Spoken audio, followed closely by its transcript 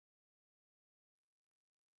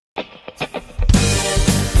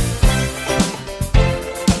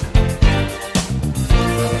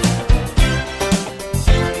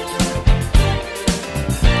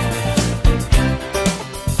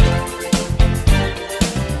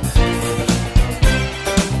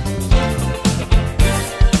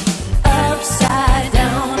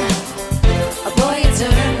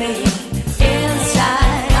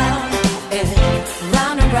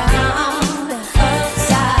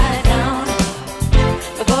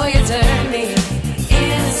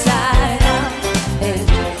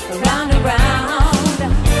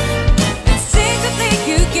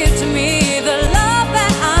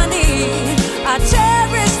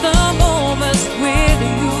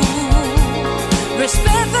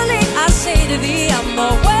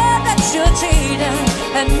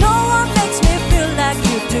and no one makes me feel like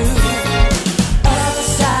you do.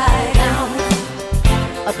 Upside down,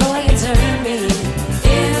 boy, you turn me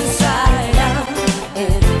inside out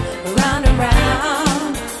and round and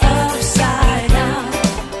round. Upside down,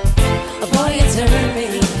 boy, you turn me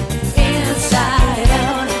inside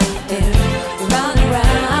out and round and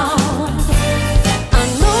round. I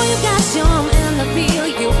know you got charm and appeal,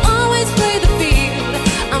 you always play the field.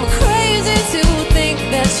 I'm crazy to think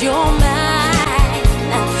that you're mine.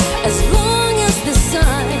 As long as the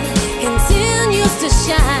sun continues to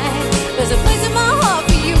shine, there's a place in my heart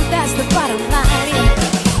for you, that's the bottom line.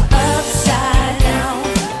 Upside down,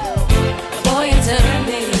 boy, you turn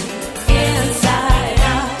me inside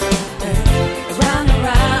out, round and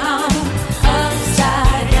round.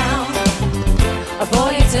 Upside down,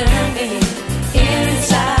 boy, you turn me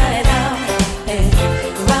inside out,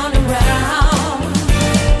 round and round.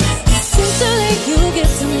 Sincerely, you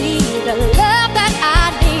give to me the love that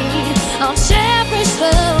I need. I'll cherish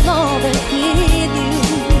the moment with you.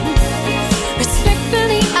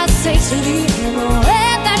 Respectfully, I say to you, in the way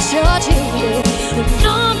that you're treated,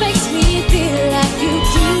 no one makes me feel like you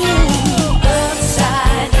do.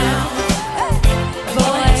 Upside down,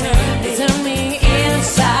 boy, turn me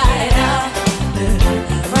inside out,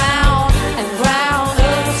 round and round.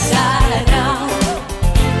 Upside down,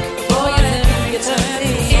 boy, you turn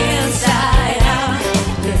me inside out,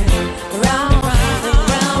 round, round and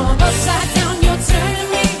round. Upside down, you're turning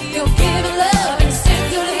me, you're giving love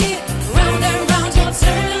instinctively. Round and round, you're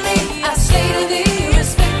turning me, I say to thee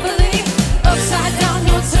respectfully. Upside down,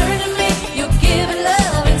 you're turning me, you're giving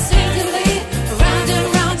love instinctively. Round and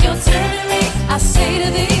round, you're turning me, I say to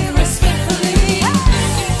thee respectfully.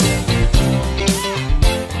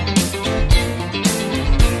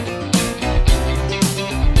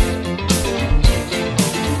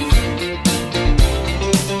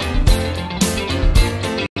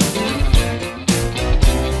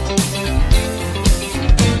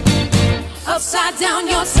 Upside down,